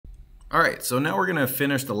All right, so now we're going to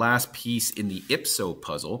finish the last piece in the ipso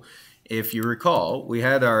puzzle. If you recall, we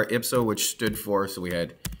had our ipso, which stood for, so we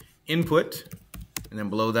had input, and then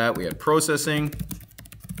below that we had processing,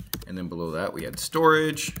 and then below that we had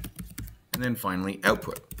storage, and then finally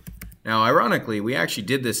output. Now, ironically, we actually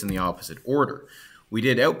did this in the opposite order. We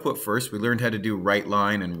did output first. We learned how to do print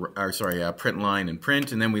line and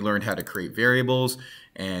print, and then we learned how to create variables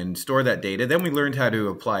and store that data. Then we learned how to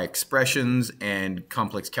apply expressions and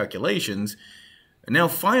complex calculations. And now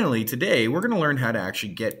finally today we're going to learn how to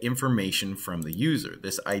actually get information from the user,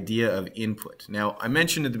 this idea of input. Now I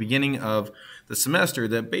mentioned at the beginning of the semester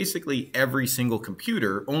that basically every single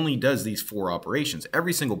computer only does these 4 operations.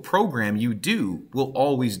 Every single program you do will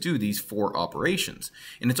always do these 4 operations.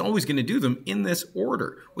 And it's always going to do them in this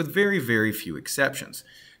order with very, very few exceptions.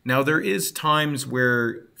 Now there is times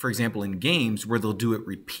where, for example in games, where they'll do it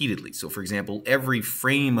repeatedly. So for example, every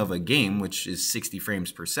frame of a game, which is 60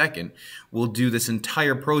 frames per second, will do this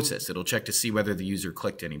entire process. It'll check to see whether the user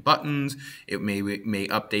clicked any buttons. It may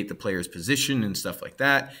update the player's position and stuff like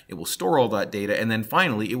that. It will store all that data, and then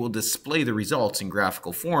finally it will display the results in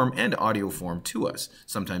graphical form and audio form to us,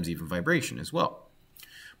 sometimes even vibration as well.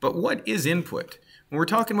 But what is input? When we're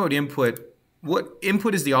talking about input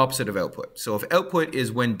is the opposite of output. So if output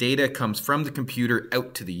is when data comes from the computer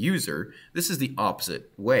out to the user, this is the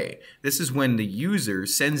opposite way. This is when the user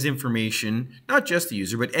sends information, not just the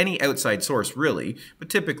user, but any outside source really, but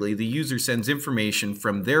typically the user sends information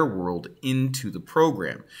from their world into the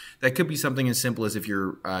program. That could be something as simple as if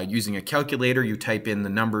you're using a calculator, you type in the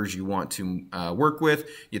numbers you want to work with,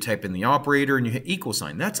 you type in the operator and you hit equal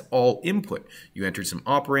sign. That's all input. You entered some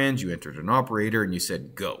operands, you entered an operator, and you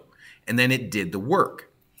said go. And then it did the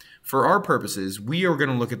work. For our purposes, we are going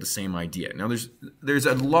to look at the same idea. Now, there's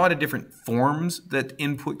a lot of different forms that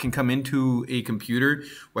input can come into a computer,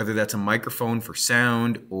 whether that's a microphone for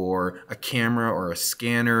sound, or a camera, or a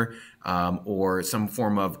scanner, or some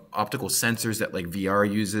form of optical sensors that like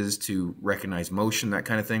VR uses to recognize motion, that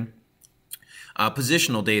kind of thing.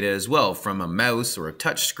 Positional data as well from a mouse or a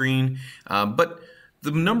touch screen. But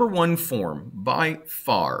the number one form by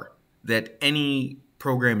far that any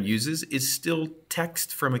program uses is still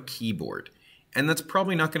text from a keyboard, and that's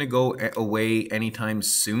probably not going to go away anytime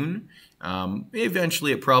soon.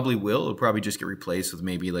 Eventually it probably will. It'll probably just get replaced with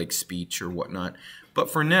maybe like speech or whatnot, but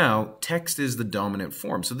for now text is the dominant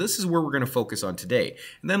form. So this is where we're going to focus on today,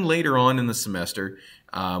 and then later on in the semester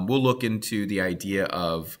we'll look into the idea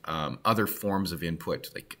of other forms of input,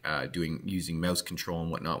 like using mouse control and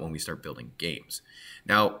whatnot when we start building games.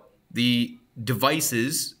 Now the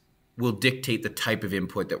devices will dictate the type of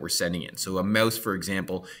input that we're sending in. So a mouse, for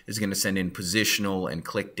example, is going to send in positional and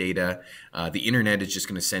click data. The internet is just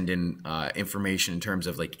going to send in information in terms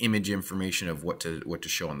of like image information of what to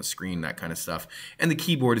show on the screen, that kind of stuff. And the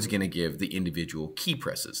keyboard is going to give the individual key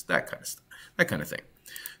presses, that kind of thing.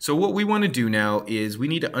 So what we want to do now is we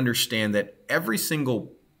need to understand that every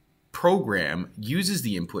single program uses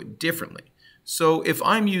the input differently. So if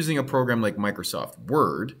I'm using a program like Microsoft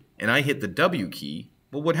Word and I hit the W key,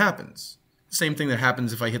 well, what happens? The same thing that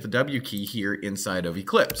happens if I hit the W key here inside of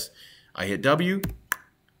Eclipse. I hit W,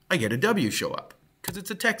 I get a W show up because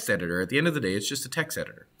it's a text editor. At the end of the day, it's just a text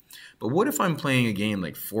editor. But what if I'm playing a game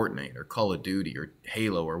like Fortnite or Call of Duty or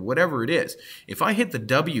Halo or whatever it is? If I hit the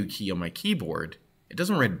W key on my keyboard, it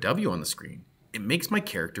doesn't write a W on the screen. It makes my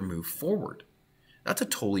character move forward. That's a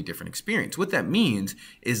totally different experience. What that means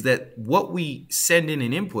is that what we send in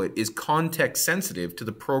an input is context sensitive to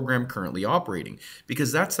the program currently operating,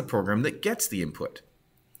 because that's the program that gets the input.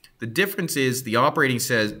 The difference is the operating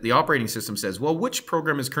system says, well, which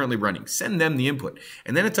program is currently running? Send them the input.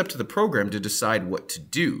 And then it's up to the program to decide what to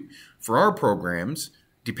do. For our programs,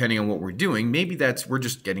 depending on what we're doing, maybe we're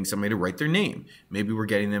just getting somebody to write their name. Maybe we're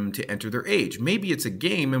getting them to enter their age. Maybe it's a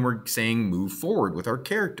game and we're saying move forward with our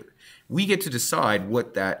character. We get to decide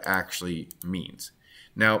what that actually means.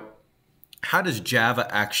 Now, how does Java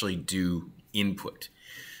actually do input?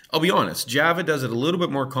 I'll be honest, Java does it a little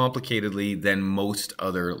bit more complicatedly than most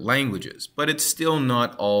other languages, but it's still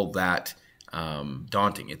not all that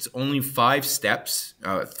daunting. It's only 5 steps.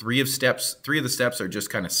 3 of the steps are just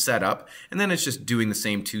kind of set up, and then it's just doing the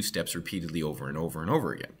same 2 steps repeatedly over and over and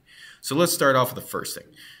over again. So let's start off with the first thing.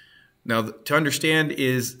 Now, to understand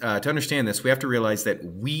this, we have to realize that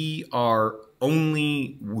we are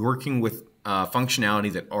only working with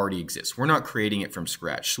functionality that already exists. We're not creating it from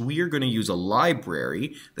scratch. So we are going to use a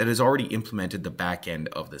library that has already implemented the back end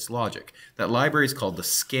of this logic. That library is called the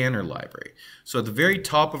scanner library. So at the very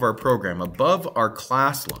top of our program, above our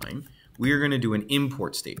class line, we are going to do an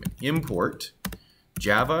import statement. Import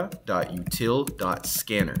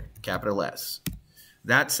java.util.scanner, capital S.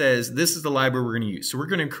 that says this is the library we're going to use. So we're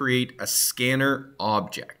going to create a scanner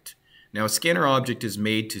object. Now a scanner object is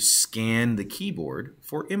made to scan the keyboard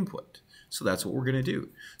for input. So that's what we're going to do.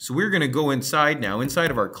 So we're going to go inside now,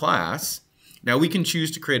 inside of our class. Now we can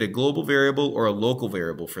choose to create a global variable or a local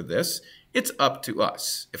variable for this. It's up to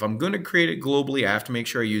us. If I'm going to create it globally, I have to make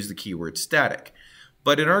sure I use the keyword static.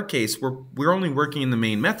 But in our case, we're only working in the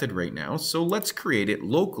main method right now, so let's create it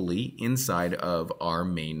locally inside of our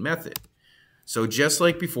main method. So just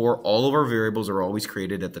like before, all of our variables are always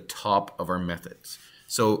created at the top of our methods.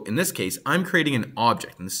 So in this case, I'm creating an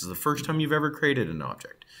object, and this is the first time you've ever created an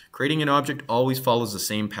object. Creating an object always follows the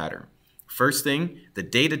same pattern. First thing, the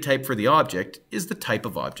data type for the object is the type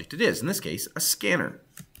of object it is. In this case, a scanner.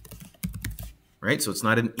 Right? So it's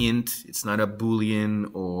not an int, it's not a Boolean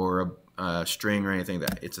or a string or anything like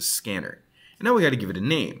that. It's a scanner. And now we got to give it a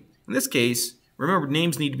name. In this case, remember,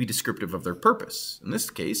 names need to be descriptive of their purpose. In this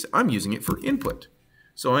case, I'm using it for input.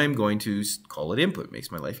 So I'm going to call it input.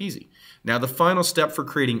 Makes my life easy. Now the final step for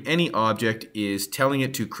creating any object is telling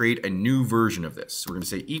it to create a new version of this. So we're going to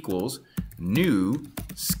say equals new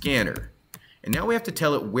scanner. And now we have to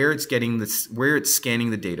tell it where it's getting this, where it's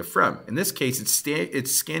scanning the data from. In this case,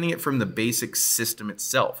 it's scanning it from the basic system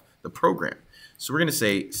itself, the program. So we're going to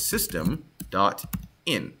say system.in.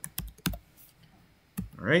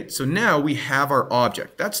 All right, so now we have our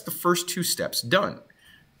object. That's the first two steps done.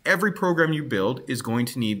 Every program you build is going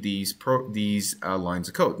to need these lines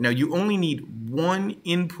of code. Now you only need one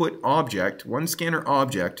input object, one scanner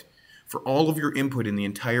object for all of your input in the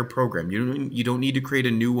entire program. You don't need to create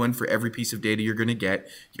a new one for every piece of data you're going to get.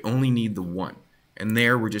 You only need the one. And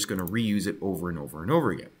there we're just going to reuse it over and over and over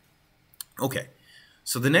again. Okay,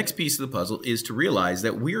 so the next piece of the puzzle is to realize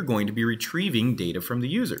that we are going to be retrieving data from the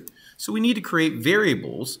user. So we need to create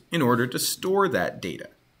variables in order to store that data.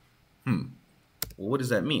 Well, what does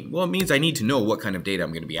that mean? Well, it means I need to know what kind of data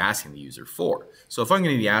I'm going to be asking the user for. So if I'm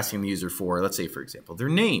going to be asking the user for, let's say, for example, their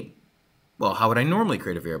name. Well, how would I normally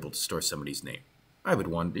create a variable to store somebody's name? I would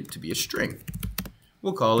want it to be a string.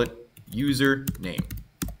 We'll call it user name.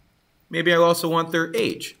 Maybe I also want their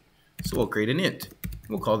age. So we'll create an int.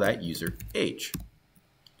 We'll call that user age.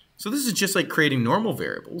 So this is just like creating normal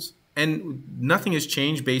variables, and nothing has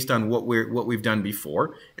changed based on what we've done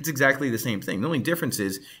before. It's exactly the same thing. The only difference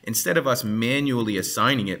is instead of us manually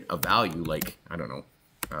assigning it a value like, I don't know,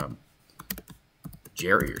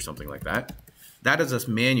 Jerry or something like that, that is us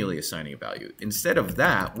manually assigning a value. Instead of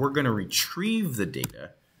that, we're going to retrieve the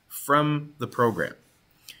data from the program.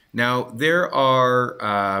 Now, there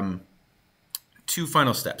are two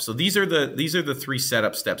final steps. So these are the three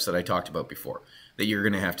setup steps that I talked about before that you're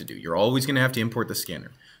going to have to do. You're always going to have to import the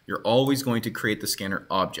scanner. You're always going to create the scanner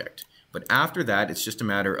object. But after that, it's just a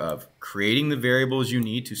matter of creating the variables you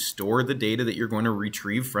need to store the data that you're going to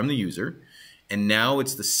retrieve from the user. And now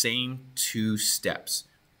it's the same two steps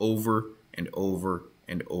over and over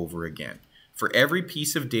and over again. For every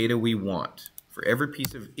piece of data we want, for every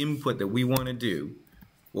piece of input that we want to do,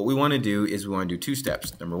 what we want to do is we want to do two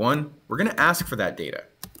steps. Number one, we're going to ask for that data.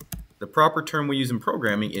 The proper term we use in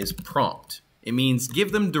programming is prompt. It means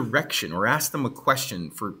give them direction or ask them a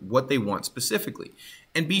question for what they want specifically.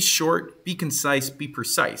 And be short, be concise, be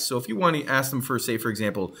precise. So if you want to ask them for, say, for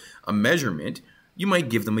example, a measurement, you might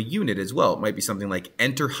give them a unit as well. It might be something like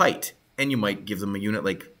enter height, and you might give them a unit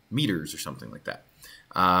like meters or something like that.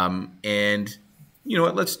 And you know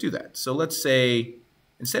what, let's do that. So let's say,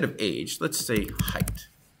 instead of age, let's say height.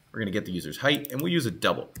 We're going to get the user's height, and we'll use a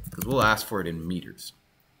double because we'll ask for it in meters.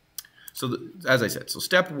 So as I said, so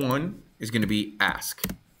step one is going to be ask.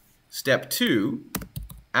 Step two,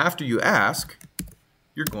 after you ask,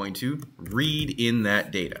 you're going to read in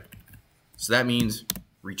that data. So that means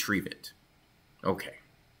retrieve it. Okay,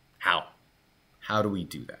 how? How do we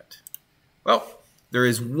do that? Well, there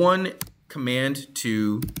is one command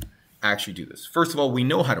to actually do this. First of all, we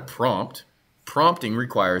know how to prompt. Prompting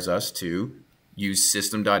requires us to use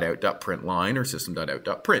system.out.println or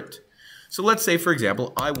system.out.print. So let's say, for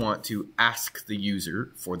example, I want to ask the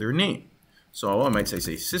user for their name. So I might say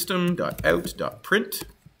system.out.print.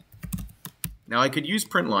 Now I could use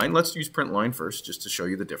println. Let's use println first just to show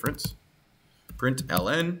you the difference.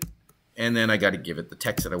 Println, and then I got to give it the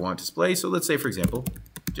text that I want to display. So let's say, for example,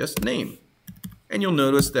 just name. And you'll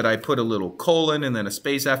notice that I put a little colon and then a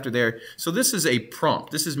space after there. So this is a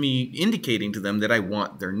prompt. This is me indicating to them that I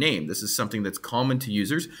want their name. This is something that's common to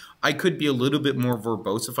users. I could be a little bit more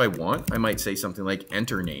verbose if I want. I might say something like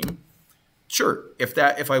enter name. Sure, if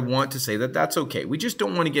I want to say that, that's okay. We just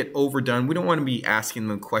don't want to get overdone. We don't want to be asking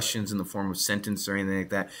them questions in the form of sentence or anything like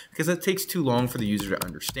that because that takes too long for the user to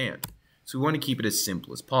understand. So we want to keep it as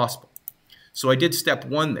simple as possible. So I did step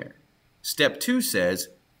one there. Step 2 says,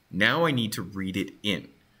 now I need to read it in.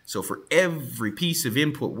 So for every piece of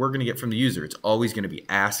input we're going to get from the user, it's always going to be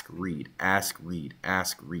ask, read, ask, read,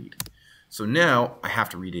 ask, read. So now I have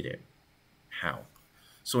to read it in. How?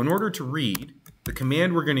 So in order to read, the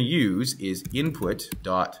command we're going to use is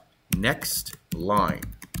input.nextLine.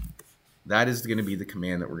 That is going to be the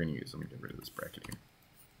command that we're going to use. Let me get rid of this bracket here.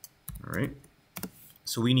 All right.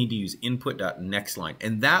 So we need to use input.nextLine,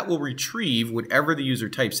 and that will retrieve whatever the user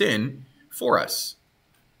types in for us.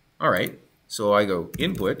 All right. So I go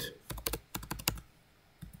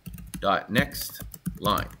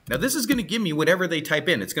input.nextLine. Now this is going to give me whatever they type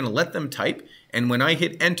in. It's going to let them type, and when I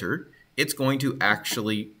hit enter, it's going to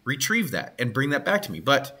actually retrieve that and bring that back to me.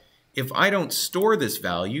 But if I don't store this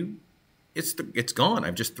value, it's gone.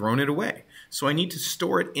 I've just thrown it away. So I need to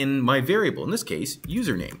store it in my variable, in this case,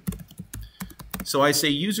 username. So I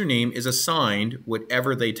say username is assigned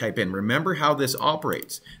whatever they type in. Remember how this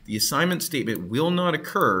operates. The assignment statement will not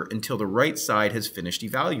occur until the right side has finished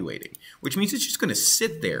evaluating, which means it's just going to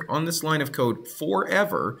sit there on this line of code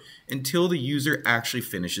forever until the user actually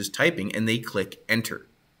finishes typing and they click enter.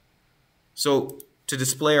 So to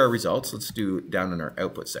display our results, let's do it down in our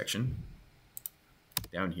output section.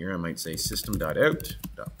 Down here I might say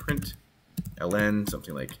system.out.println,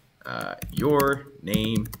 something like your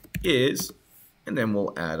name is, and then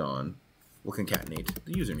we'll concatenate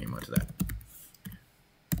the username onto that,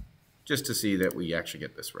 just to see that we actually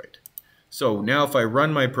get this right. So now if I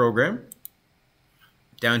run my program,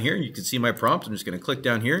 down here you can see my prompt. I'm just going to click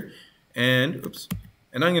down here, and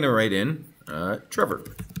I'm going to write in Trevor.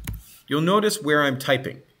 You'll notice where I'm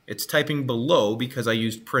typing. It's typing below because I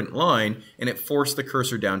used print line, and it forced the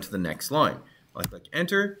cursor down to the next line. I click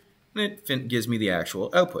enter, and it gives me the actual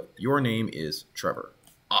output. Your name is Trevor.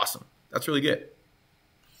 Awesome. That's really good.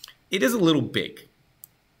 It is a little big.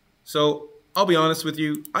 So I'll be honest with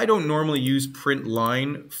you, I don't normally use print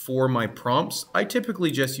line for my prompts. I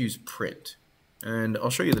typically just use print, and I'll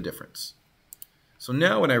show you the difference. So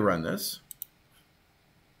now when I run this,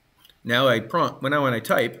 now when I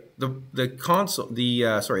type, the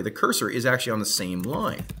cursor is actually on the same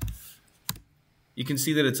line. You can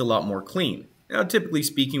see that it's a lot more clean. Now, typically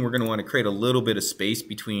speaking, we're going to want to create a little bit of space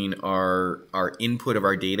between our input of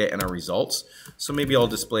our data and our results. So maybe I'll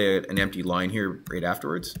display an empty line here right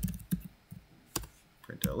afterwards.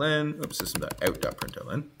 Println,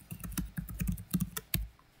 system.out.println.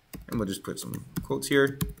 And we'll just put some quotes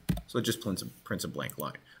here. So it just prints a blank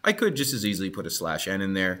line. I could just as easily put a /n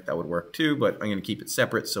in there. That would work too, but I'm going to keep it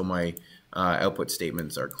separate so my output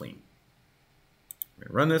statements are clean. I'm going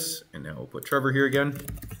to run this, and now we'll put Trevor here again.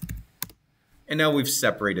 And now we've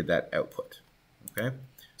separated that output. Okay,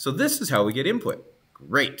 so this is how we get input.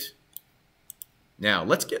 Great. Now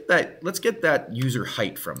let's get that user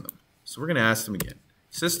height from them. So we're going to ask them again.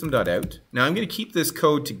 System.out. Now I'm going to keep this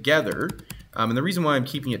code together. And the reason why I'm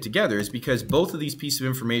keeping it together is because both of these pieces of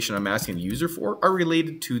information I'm asking the user for are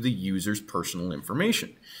related to the user's personal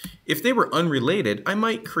information. If they were unrelated, I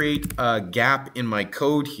might create a gap in my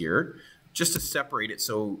code here just to separate it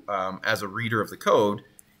so as a reader of the code,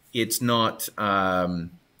 it's not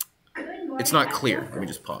clear. Let me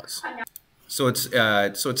just pause. So it's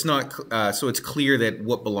clear that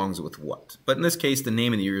what belongs with what. But in this case, the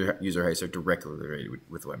name and the user heights are directly related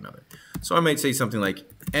with one another. So I might say something like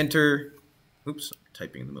enter. Oops,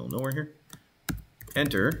 typing in the middle of nowhere here.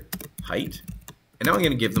 Enter height, and now I'm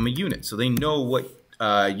going to give them a unit so they know what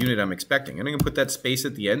unit I'm expecting. And I'm going to put that space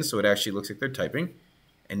at the end so it actually looks like they're typing.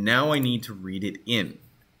 And now I need to read it in.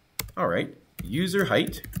 All right, user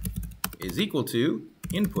height is equal to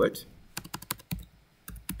input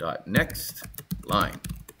dot next line.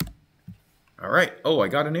 All right. Oh, I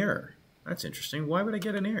got an error. That's interesting. Why would I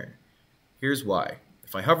get an error? Here's why.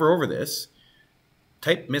 If I hover over this,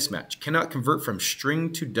 type mismatch cannot convert from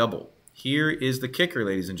string to double. Here is the kicker,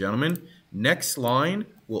 ladies and gentlemen. Next line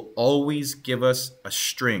will always give us a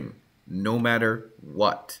string, no matter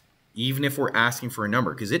what, even if we're asking for a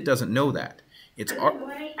number, because it doesn't know that. It's our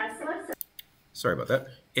sorry about that.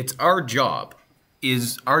 It's our job.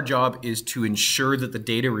 Our job is to ensure that the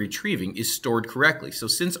data we're retrieving is stored correctly. So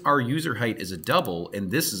since our user height is a double and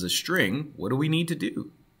this is a string, what do we need to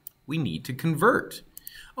do? We need to convert.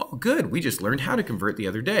 Oh, good. We just learned how to convert the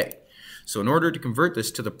other day. So in order to convert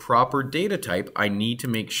this to the proper data type, I need to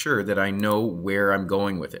make sure that I know where I'm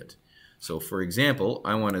going with it. So for example,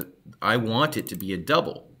 I want it to be a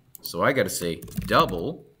double. So I got to say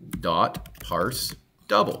double dot parse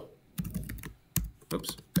double.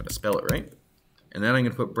 Oops, got to spell it right. And then I'm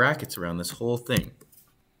going to put brackets around this whole thing.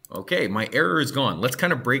 Okay, my error is gone. Let's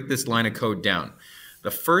kind of break this line of code down.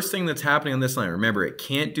 The first thing that's happening on this line, remember, it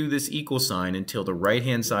can't do this equal sign until the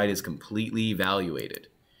right-hand side is completely evaluated.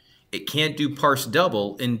 It can't do parse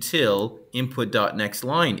double until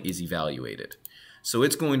input.nextLine is evaluated. So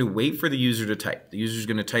it's going to wait for the user to type. The user is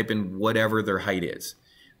going to type in whatever their height is.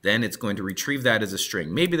 Then it's going to retrieve that as a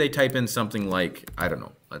string. Maybe they type in something like, I don't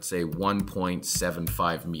know, let's say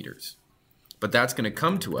 1.75 meters. But that's going to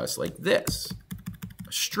come to us like this,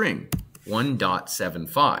 a string,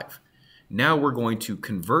 1.75. Now we're going to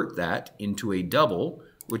convert that into a double,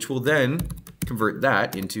 which will then convert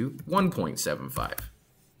that into 1.75.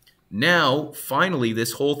 Now, finally,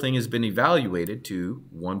 this whole thing has been evaluated to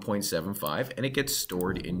 1.75, and it gets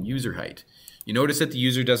stored in user height. You notice that the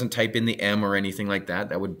user doesn't type in the M or anything like that.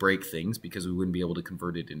 That would break things because we wouldn't be able to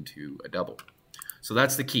convert it into a double. So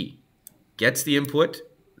that's the key. Gets the input,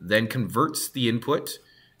 then converts the input,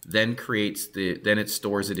 then it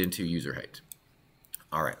stores it into user height.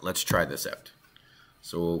 All right, let's try this out.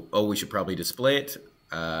 So, we should probably display it.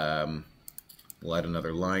 We'll add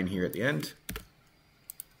another line here at the end.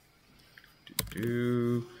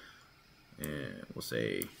 And we'll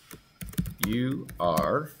say you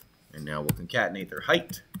are, and now we'll concatenate their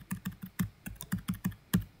height.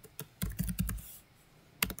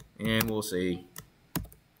 And we'll say,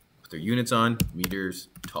 put their units on, meters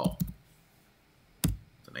tall.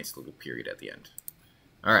 It's a nice little period at the end.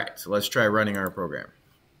 All right, so let's try running our program.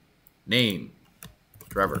 Name,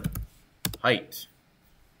 Trevor. Height,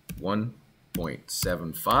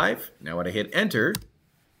 1.75. Now when I hit enter,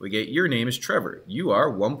 we get your name is Trevor. You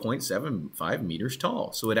are 1.75 meters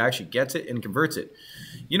tall. So it actually gets it and converts it.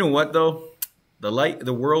 You know what though?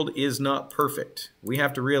 The world is not perfect. We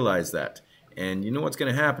have to realize that. And you know what's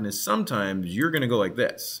going to happen is sometimes you're going to go like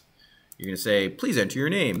this. You're going to say, please enter your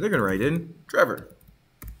name. They're going to write in Trevor.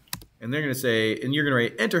 And they're going to say, and you're going to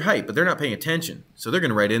write enter height, but they're not paying attention. So they're going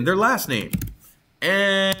to write in their last name.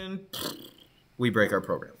 And we break our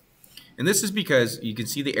program. And this is because you can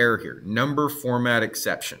see the error here, number format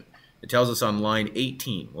exception. It tells us on line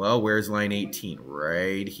 18. Well, where's line 18?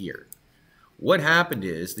 Right here. What happened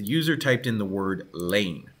is the user typed in the word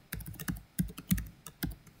lane.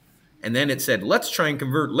 And then it said, let's try and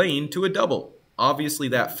convert lane to a double. Obviously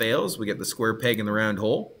that fails. We get the square peg in the round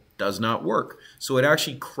hole. Does not work. So it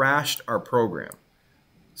actually crashed our program.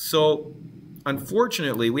 So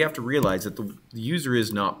unfortunately, we have to realize that the user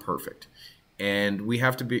is not perfect. And we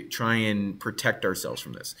have to try and protect ourselves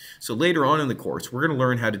from this. So later on in the course, we're going to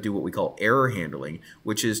learn how to do what we call error handling,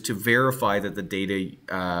 which is to verify that the data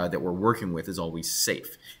that we're working with is always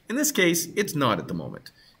safe. In this case, it's not at the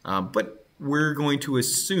moment. But we're going to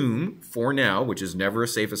assume for now, which is never a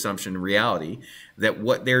safe assumption in reality, that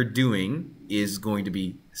what they're doing is going to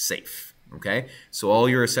be safe. Okay? So all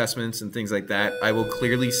your assessments and things like that, I will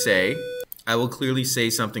clearly say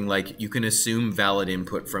something like you can assume valid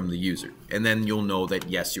input from the user, and then you'll know that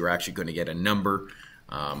yes, you're actually going to get a number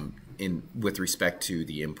with respect to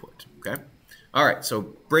the input. Okay. All right.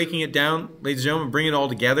 So breaking it down, ladies and gentlemen, bring it all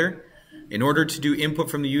together. In order to do input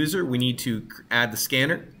from the user, we need to add the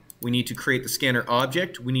scanner. We need to create the scanner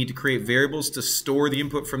object. We need to create variables to store the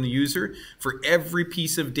input from the user. For every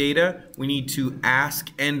piece of data, we need to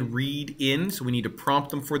ask and read in. So we need to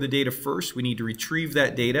prompt them for the data first. We need to retrieve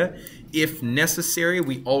that data. If necessary,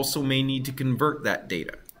 we also may need to convert that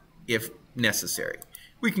data, if necessary.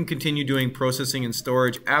 We can continue doing processing and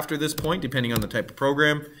storage after this point, depending on the type of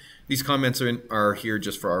program. These comments are here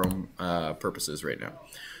just for our own purposes right now.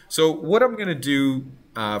 So what I'm going to do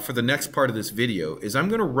for the next part of this video is I'm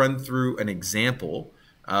going to run through an example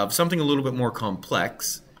of something a little bit more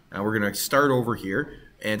complex. We're going to start over here,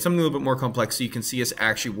 and something a little bit more complex so you can see us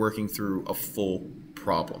actually working through a full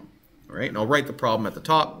problem. All right, and I'll write the problem at the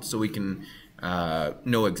top so we can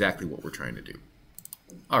know exactly what we're trying to do.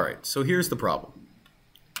 All right, so here's the problem.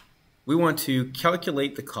 We want to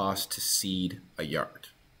calculate the cost to seed a yard.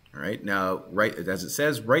 All right, now, as it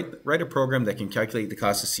says, write a program that can calculate the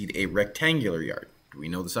cost to seed a rectangular yard. Do we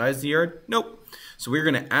know the size of the yard? Nope. So we're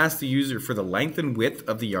going to ask the user for the length and width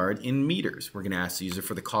of the yard in meters. We're going to ask the user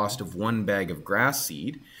for the cost of 1 bag of grass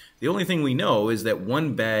seed. The only thing we know is that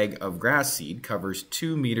 1 bag of grass seed covers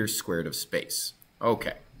 2 meters squared of space.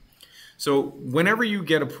 Okay. So whenever you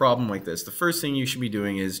get a problem like this, the first thing you should be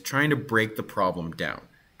doing is trying to break the problem down.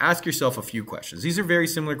 Ask yourself a few questions. These are very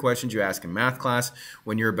similar questions you ask in math class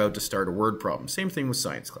when you're about to start a word problem. Same thing with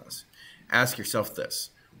science class. Ask yourself this.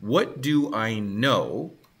 What do I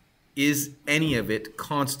know? Is any of it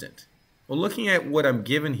constant? Well, looking at what I'm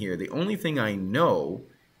given here, the only thing I know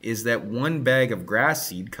is that 1 bag of grass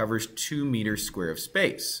seed covers 2 meters square of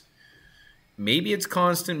space. Maybe it's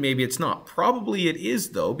constant, maybe it's not. Probably it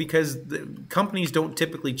is though, because the companies don't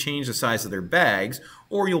typically change the size of their bags,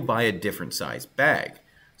 or you'll buy a different size bag.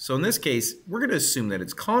 So in this case, we're going to assume that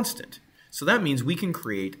it's constant. So that means we can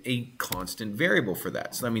create a constant variable for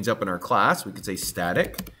that. So that means up in our class, we could say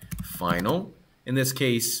static final. In this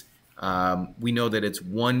case, we know that it's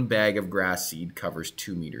 1 bag of grass seed covers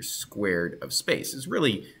 2 meters squared of space. It's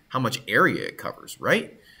really how much area it covers,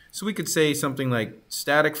 right? So we could say something like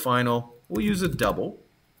static final. We'll use a double,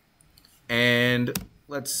 and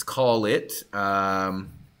let's call it,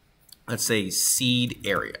 let's say seed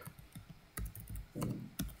area.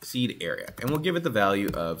 Seed area, and we'll give it the value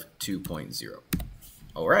of 2.0.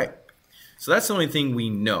 All right, so that's the only thing we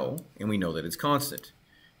know, and we know that it's constant.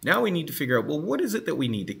 Now we need to figure out, well, what is it that we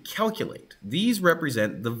need to calculate? These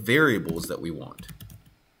represent the variables that we want.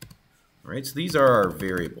 All right, so these are our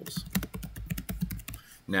variables.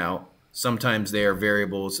 Now, sometimes they are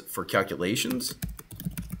variables for calculations,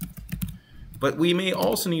 but we may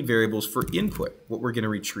also need variables for input, what we're going to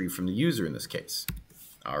retrieve from the user in this case.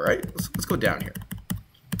 All right, let's go down here.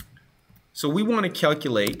 So we want to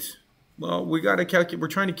calculate, well, we're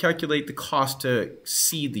trying to calculate the cost to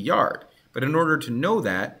seed the yard. But in order to know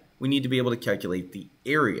that, we need to be able to calculate the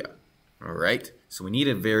area. All right, so we need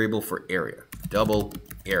a variable for area, double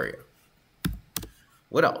area.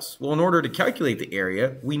 What else? Well, in order to calculate the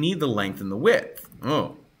area, we need the length and the width.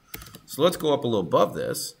 Oh, so let's go up a little above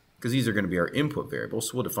this, because these are going to be our input variables,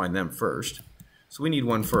 so we'll define them first. So we need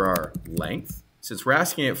one for our length. Since we're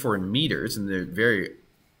asking it for in meters, and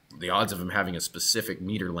the odds of them having a specific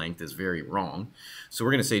meter length is very wrong. So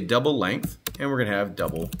we're going to say double length, and we're going to have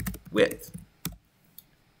double width.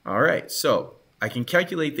 All right, so I can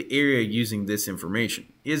calculate the area using this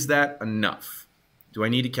information. Is that enough? Do I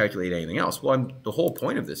need to calculate anything else? Well, the whole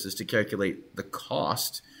point of this is to calculate the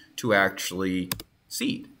cost to actually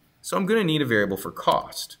seed. So I'm going to need a variable for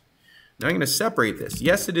cost. Now I'm going to separate this.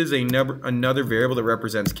 Yes, it is another variable that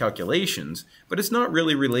represents calculations, but it's not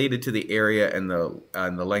really related to the area and the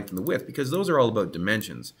length and the width, because those are all about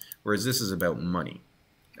dimensions, whereas this is about money.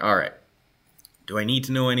 All right. Do I need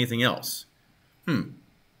to know anything else? I'm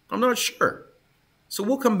not sure. So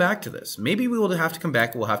we'll come back to this. Maybe we will have to come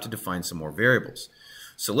back and we'll have to define some more variables.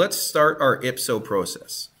 So let's start our IPSO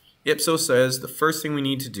process. IPSO says the first thing we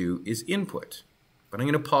need to do is input, but I'm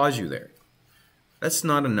going to pause you there. That's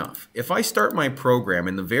not enough. If I start my program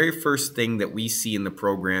and the very first thing that we see in the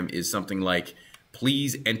program is something like,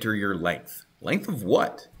 please enter your length. Length of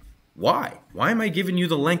what? Why? Why am I giving you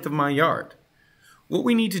the length of my yard? What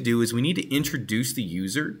we need to do is we need to introduce the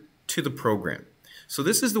user to the program. So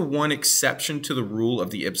this is the one exception to the rule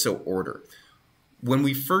of the IPSO order. When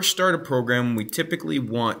we first start a program, we typically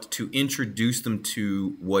want to introduce them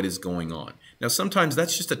to what is going on. Now, sometimes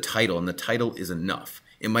that's just a title, and the title is enough.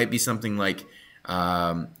 It might be something like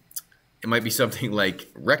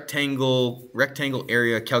rectangle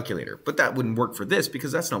area calculator, but that wouldn't work for this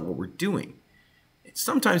because that's not what we're doing.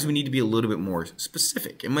 Sometimes we need to be a little bit more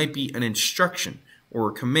specific. It might be an instruction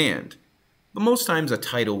or a command, but most times a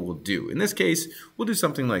title will do. In this case, we'll do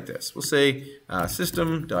something like this. We'll say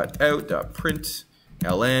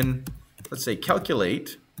system.out.println, let's say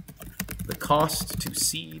calculate the cost to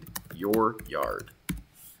seed your yard.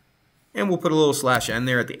 And we'll put a little /n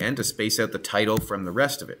there at the end to space out the title from the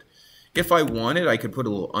rest of it. If I wanted, I could put a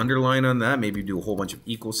little underline on that, maybe do a whole bunch of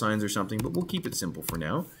equal signs or something, but we'll keep it simple for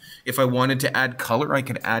now. If I wanted to add color, I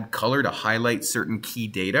could add color to highlight certain key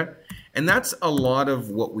data. And that's a lot of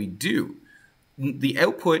what we do. The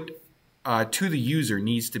output to the user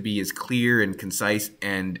needs to be as clear and concise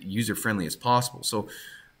and user-friendly as possible. So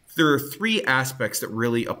there are 3 aspects that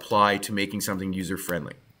really apply to making something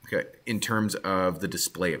user-friendly, okay, in terms of the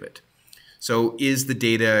display of it. So is the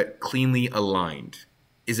data cleanly aligned?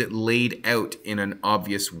 Is it laid out in an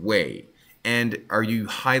obvious way? And are you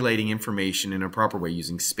highlighting information in a proper way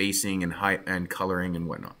using spacing and coloring and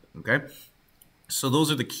whatnot? Okay? So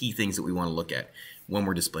those are the key things that we want to look at when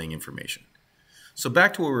we're displaying information. So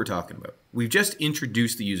back to what we were talking about. We've just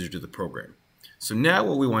introduced the user to the program. So now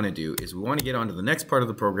what we want to do is we want to get on to the next part of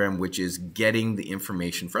the program, which is getting the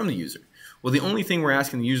information from the user. Well, the only thing we're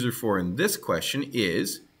asking the user for in this question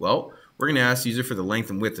is, well, we're going to ask the user for the length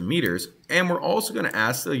and width in meters, and we're also going to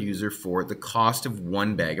ask the user for the cost of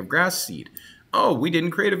 1 bag of grass seed. Oh, we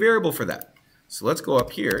didn't create a variable for that. So let's go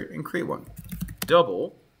up here and create one.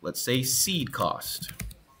 Double, let's say seed cost,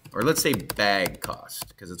 or let's say bag cost,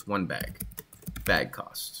 because it's 1 bag. Bag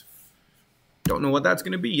cost. Don't know what that's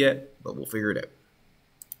going to be yet, but we'll figure it out.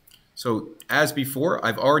 So as before,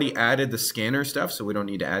 I've already added the scanner stuff, so we don't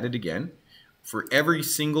need to add it again. For every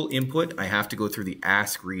single input, I have to go through the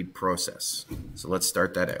ask read process. So let's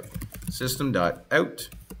start that out.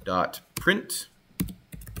 system.out.print,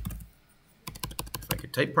 if I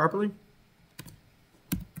could type properly,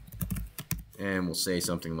 and we'll say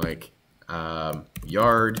something like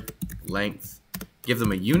yard length, give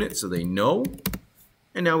them a unit so they know,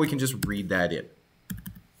 and now we can just read that in.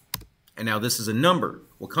 And now this is a number.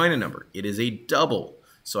 What kind of number? It is a double.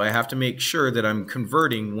 So I have to make sure that I'm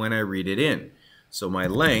converting when I read it in. So my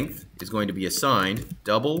length is going to be assigned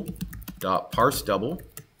double.parseDouble.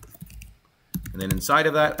 And then inside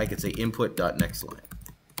of that, I could say input.nextLine.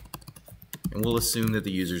 And we'll assume that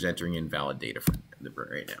the user's entering in valid data from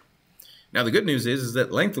right now. Now the good news is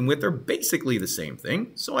that length and width are basically the same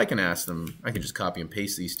thing. So I can ask them, I can just copy and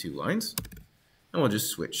paste these two lines. And we'll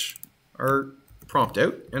just switch our prompt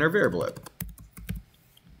out and our variable out.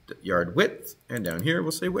 Yard width, and down here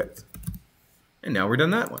we'll say width. And now we're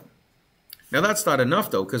done that one. Now that's not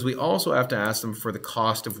enough though, because we also have to ask them for the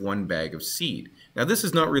cost of one bag of seed. Now this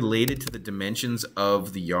is not related to the dimensions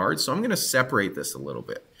of the yard, so I'm going to separate this a little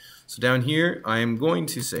bit. So down here I am going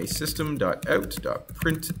to say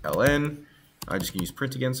system.out.println. I'm just going to use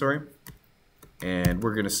print again, sorry. And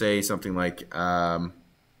we're going to say something like,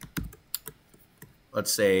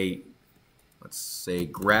 let's say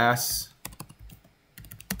grass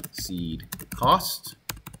seed cost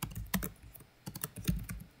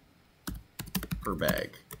per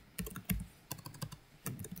bag.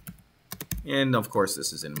 And of course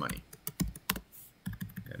this is in money.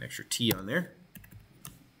 Got an extra T on there.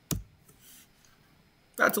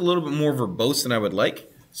 That's a little bit more verbose than I would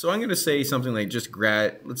like. So I'm going to say something like just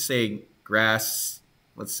let's say grass,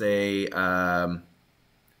 let's say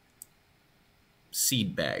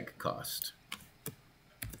seed bag cost.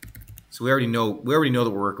 So we already know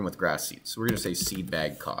that we're working with grass seeds. So we're going to say seed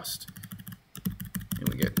bag cost. And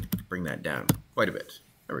we bring that down quite a bit.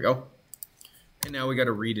 There we go. And now we got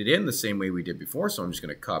to read it in the same way we did before. So I'm just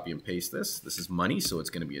going to copy and paste this. This is money, so it's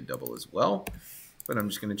going to be a double as well. But I'm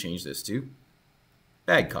just going to change this to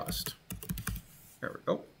bag cost. There we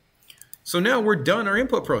go. So now we're done our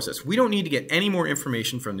input process. We don't need to get any more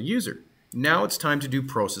information from the user. Now it's time to do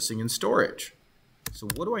processing and storage. So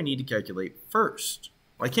what do I need to calculate first?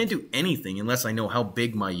 Well, I can't do anything unless I know how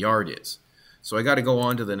big my yard is. So I got to go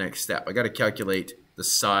on to the next step. I got to calculate the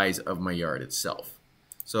size of my yard itself.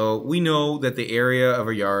 So we know that the area of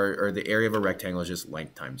a yard, or the area of a rectangle, is just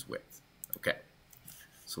length times width. Okay,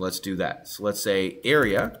 so let's do that. So let's say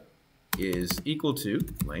area is equal to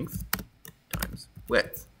length times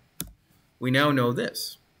width. We now know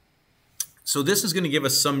this. So this is going to give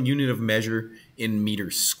us some unit of measure in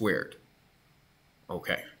meters squared.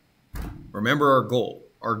 Okay, remember our goal.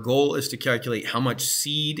 Our goal is to calculate how much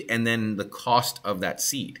seed and then the cost of that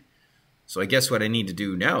seed. So I guess what I need to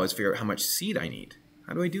do now is figure out how much seed I need.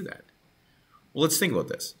 How do I do that? Well, let's think about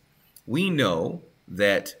this. We know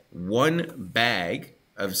that one bag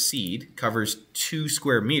of seed covers 2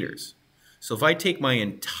 square meters. So if I take my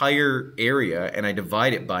entire area and I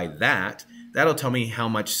divide it by that, that'll tell me how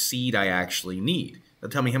much seed I actually need.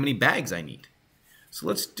 That'll tell me how many bags I need. So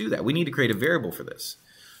let's do that. We need to create a variable for this.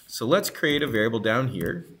 So let's create a variable down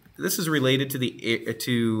here. This is related to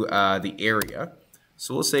the area.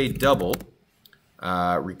 So we'll say double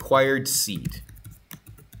required seed.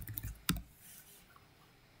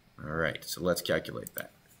 All right, so let's calculate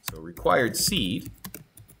that. So required seed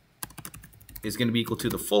is going to be equal to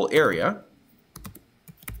the full area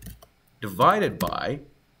divided by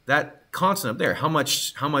that constant up there. How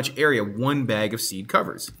much area one bag of seed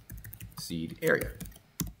covers? Seed area.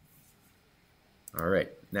 All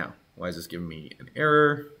right, now, why is this giving me an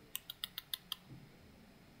error?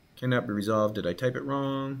 Cannot be resolved. Did I type it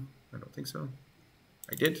wrong? I don't think so.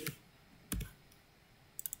 I did.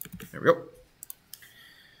 There we go.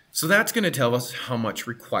 So that's going to tell us how much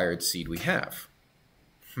required seed we have.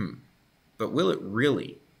 But will it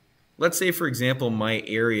really? Let's say, for example, my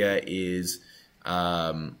area is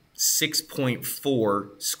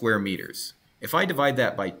 6.4 square meters. If I divide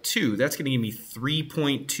that by 2, that's going to give me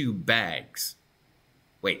 3.2 bags.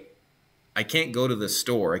 Wait, I can't go to the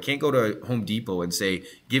store. I can't go to Home Depot and say,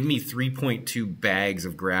 give me 3.2 bags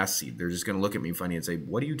of grass seed. They're just going to look at me funny and say,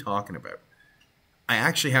 what are you talking about? I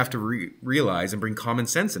actually have to realize and bring common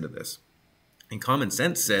sense into this. And common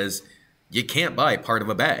sense says you can't buy part of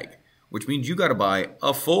a bag, which means you got to buy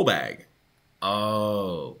a full bag.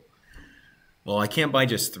 Oh, well, I can't buy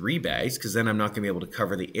just 3 bags because then I'm not going to be able to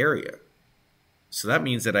cover the area. So that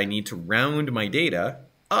means that I need to round my data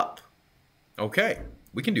up. Okay,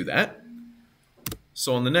 we can do that.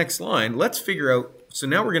 So on the next line, let's figure out, so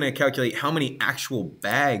now we're going to calculate how many actual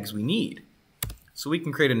bags we need. So we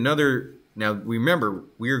can create another. Now remember,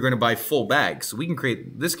 we are going to buy full bags, so we can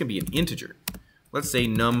create, this can be an integer. let's say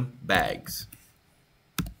num bags.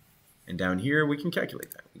 And down here we can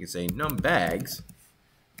calculate that. We can say num bags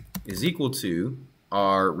is equal to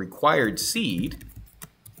our required seed,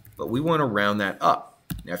 but we want to round that up.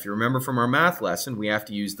 Now if you remember from our math lesson, we have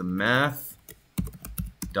to use the math.ceil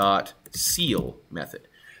method.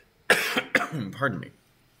 Pardon me.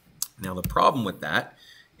 Now the problem with that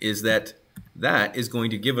is that that is going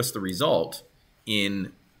to give us the result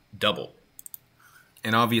in double.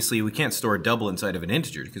 And obviously we can't store a double inside of an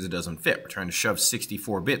integer because it doesn't fit. We're trying to shove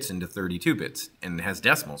 64 bits into 32 bits and it has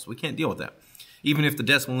decimals. We can't deal with that. Even if the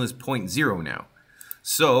decimal is 0.0 now.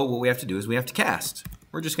 So what we have to do is we have to cast.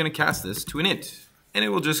 We're just going to cast this to an int. And it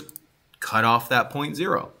will just cut off that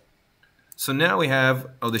 0.0. So now we have,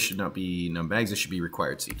 oh, this should not be num bags, this should be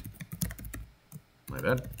required seed. My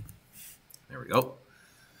bad. There we go.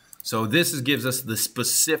 So this gives us the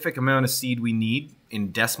specific amount of seed we need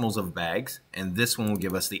in decimals of bags, and this one will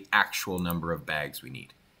give us the actual number of bags we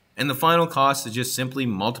need. And the final cost is just simply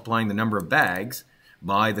multiplying the number of bags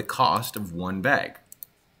by the cost of one bag.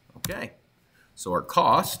 Okay, so our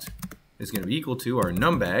cost is going to be equal to our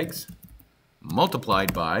num bags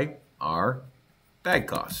multiplied by our bag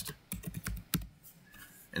cost.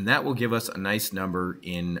 And that will give us a nice number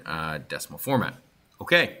in decimal format.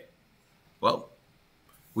 Okay, well,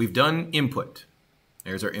 we've done input.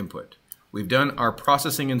 There's our input. We've done our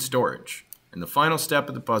processing and storage. And the final step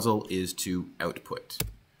of the puzzle is to output.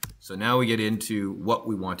 So now we get into what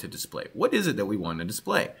we want to display. What is it that we want to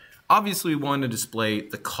display? Obviously, we want to display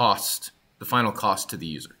the cost, the final cost to the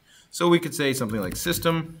user. So we could say something like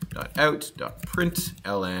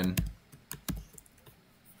system.out.println,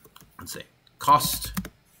 let's say cost,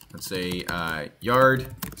 let's say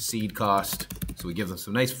yard seed cost. So we give them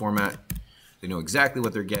some nice format. They know exactly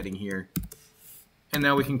what they're getting here. And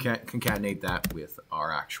now we can concatenate that with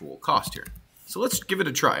our actual cost here. So let's give it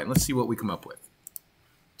a try and let's see what we come up with.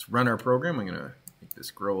 Let's run our program. I'm going to make this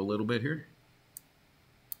grow a little bit here.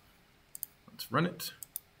 Let's run it.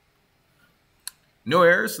 No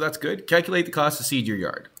errors, so that's good. Calculate the cost to seed your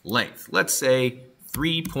yard. Length, let's say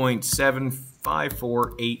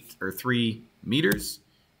 3.7548 or 3 meters.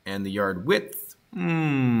 And the yard width,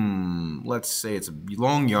 let's say it's a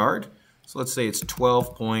long yard. So let's say it's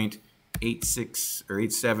 12.86 or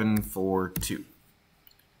 8742.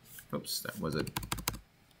 Oops, that was it.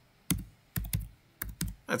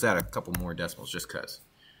 Let's add a couple more decimals just because.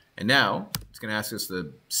 And now it's going to ask us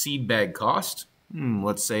the seed bag cost.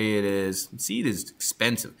 Let's say it is, seed is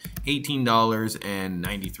expensive,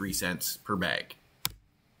 $18.93 per bag.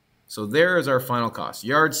 So there is our final cost.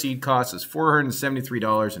 Yard seed cost is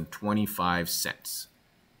 $473.25.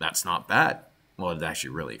 That's not bad. Well, it's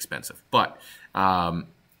actually really expensive. But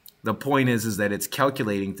the point is that it's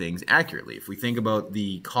calculating things accurately. If we think about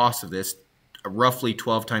the cost of this, roughly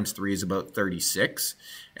 12 times 3 is about 36.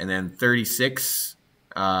 And then 36,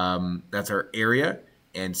 that's our area.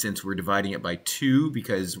 And since we're dividing it by 2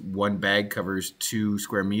 because one bag covers 2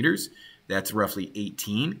 square meters, that's roughly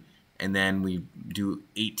 18. And then we do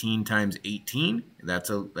 18 times 18.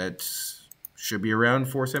 That should be around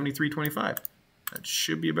 473.25. That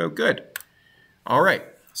should be about good. All right.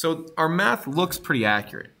 So our math looks pretty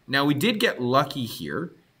accurate. Now we did get lucky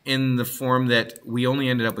here in the form that we only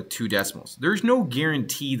ended up with 2 decimals. There's no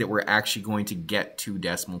guarantee that we're actually going to get 2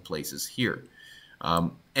 decimal places here.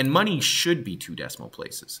 And money should be 2 decimal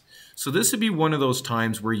places. So this would be one of those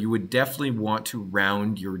times where you would definitely want to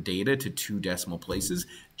round your data to 2 decimal places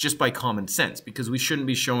just by common sense, because we shouldn't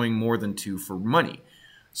be showing more than 2 for money.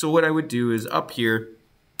 So what I would do is up here,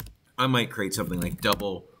 I might create something like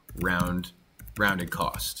double rounded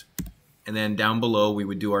cost. And then down below, we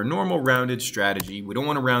would do our normal rounded strategy. We don't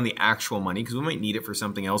want to round the actual money because we might need it for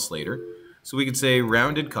something else later. So we could say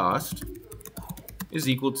rounded cost is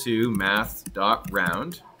equal to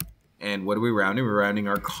math.round. And what are we rounding? We're rounding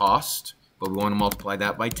our cost, but we want to multiply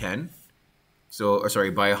that by 10. So, or sorry,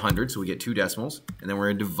 by 100, so we get 2 decimals. And then we're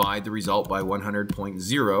going to divide the result by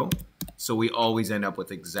 100.0. So we always end up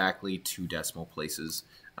with exactly 2 decimal places.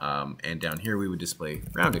 And down here, we would display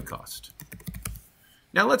rounded cost.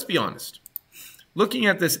 Now, let's be honest. Looking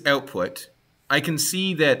at this output, I can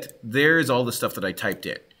see that there's all the stuff that I typed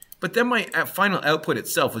in. But then my final output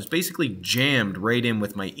itself was basically jammed right in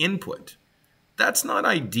with my input. That's not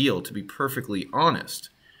ideal, to be perfectly honest.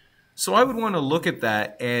 So I would want to look at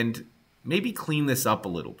that and maybe clean this up a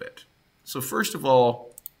little bit. So first of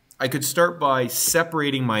all, I could start by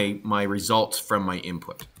separating my results from my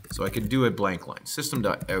input. So I could do a blank line,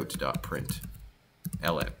 system.out.println.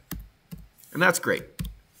 And that's great.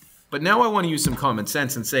 But now I want to use some common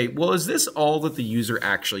sense and say, well, is this all that the user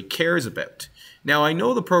actually cares about? Now, I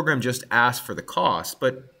know the program just asked for the cost,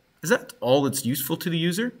 but Is that all that's useful to the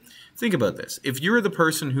user? Think about this. If you're the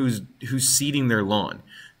person who's seeding their lawn,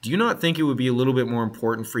 do you not think it would be a little bit more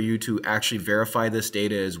important for you to actually verify this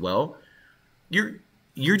data as well?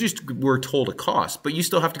 You're just were told a cost, but you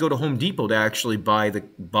still have to go to Home Depot to actually buy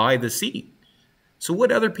the seed. So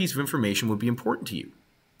what other piece of information would be important to you?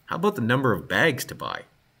 How about the number of bags to buy?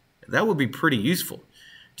 That would be pretty useful.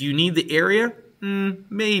 Do you need the area?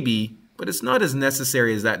 Maybe, but it's not as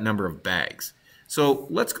necessary as that number of bags. So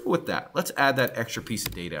let's go with that. Let's add that extra piece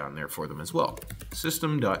of data on there for them as well.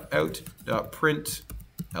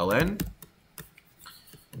 System.out.println.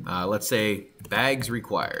 Let's say bags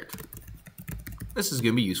required. This is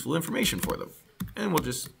going to be useful information for them. And we'll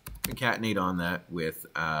just concatenate on that with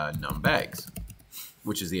num bags,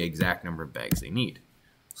 which is the exact number of bags they need.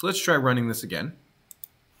 So let's try running this again.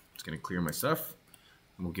 It's going to clear my stuff.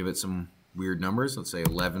 And we'll give it some weird numbers. Let's say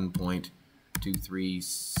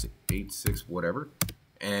 11.2386, whatever.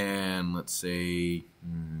 And let's say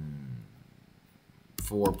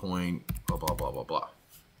 4. Blah, blah, blah, blah, blah.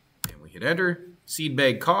 And we hit enter. Seed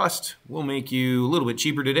bag cost will make you a little bit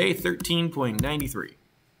cheaper today, 13.93.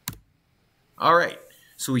 All right,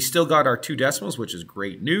 so we still got our 2 decimals, which is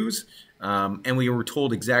great news. And we were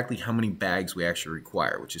told exactly how many bags we actually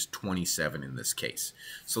require, which is 27 in this case.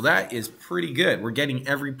 So that is pretty good. We're getting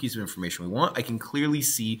every piece of information we want. I can clearly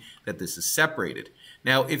see that this is separated.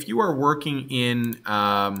 Now, if you are working in,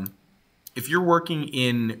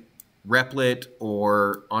 Replit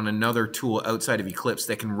or on another tool outside of Eclipse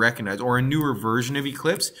that can recognize, or a newer version of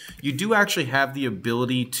Eclipse, you do actually have the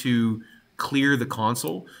ability to clear the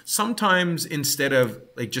console. Sometimes instead of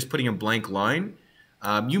like just putting a blank line,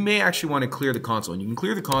 you may actually want to clear the console. And you can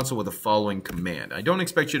clear the console with the following command. I don't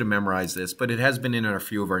expect you to memorize this, but it has been in a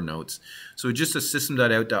few of our notes. So just a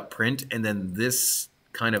system.out.print and then this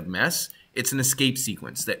kind of mess. It's an escape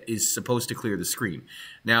sequence that is supposed to clear the screen.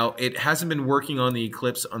 Now, it hasn't been working on the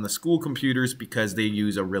Eclipse on the school computers because they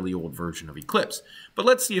use a really old version of Eclipse. But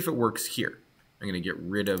let's see if it works here. I'm going to get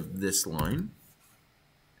rid of this line.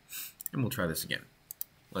 And we'll try this again.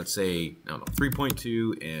 Let's say, I don't know,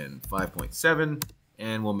 3.2 and 5.7.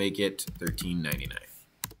 And we'll make it 13.99.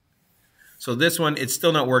 So this one, it's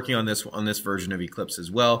still not working on this version of Eclipse as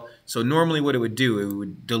well. So normally what it would do, it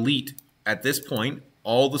would delete at this point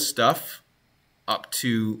all the stuff up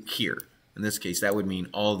to here. In this case, that would mean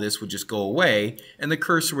all this would just go away and the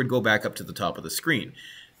cursor would go back up to the top of the screen.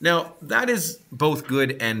 Now, that is both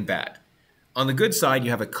good and bad. On the good side, you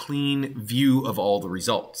have a clean view of all the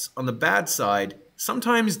results. On the bad side,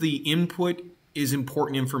 sometimes the input is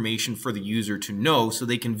important information for the user to know so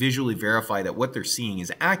they can visually verify that what they're seeing is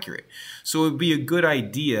accurate. So it would be a good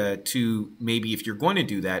idea to maybe, if you're going to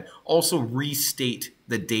do that, also restate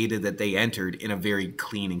the data that they entered in a very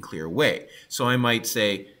clean and clear way. So I might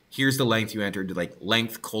say, here's the length you entered, like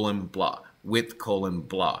length colon blah, width colon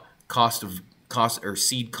blah, cost or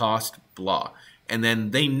seed cost blah. And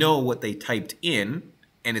then they know what they typed in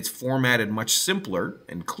and it's formatted much simpler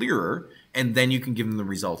and clearer, and then you can give them the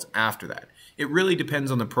results after that. It really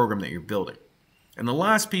depends on the program that you're building. And the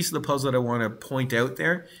last piece of the puzzle that I want to point out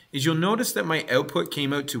there is you'll notice that my output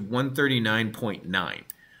came out to 139.9.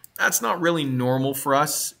 That's not really normal for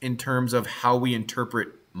us in terms of how we interpret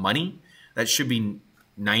money. That should be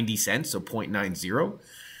 90 cents, so 0.90.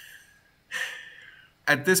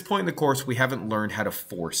 At this point in the course, we haven't learned how to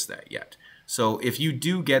force that yet. So if you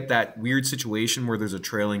do get that weird situation where there's a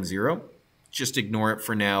trailing zero, just ignore it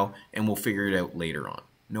for now and we'll figure it out later on.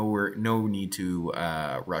 No need to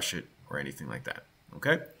rush it or anything like that,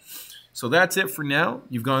 okay? So that's it for now.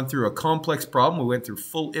 You've gone through a complex problem. We went through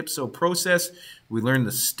full IPSO process. We learned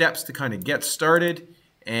the steps to kind of get started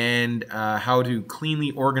and how to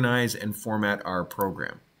cleanly organize and format our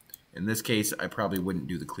program. In this case, I probably wouldn't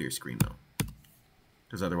do the clear screen though,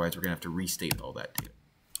 because otherwise we're gonna have to restate all that data.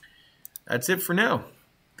 That's it for now.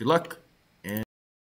 Good luck.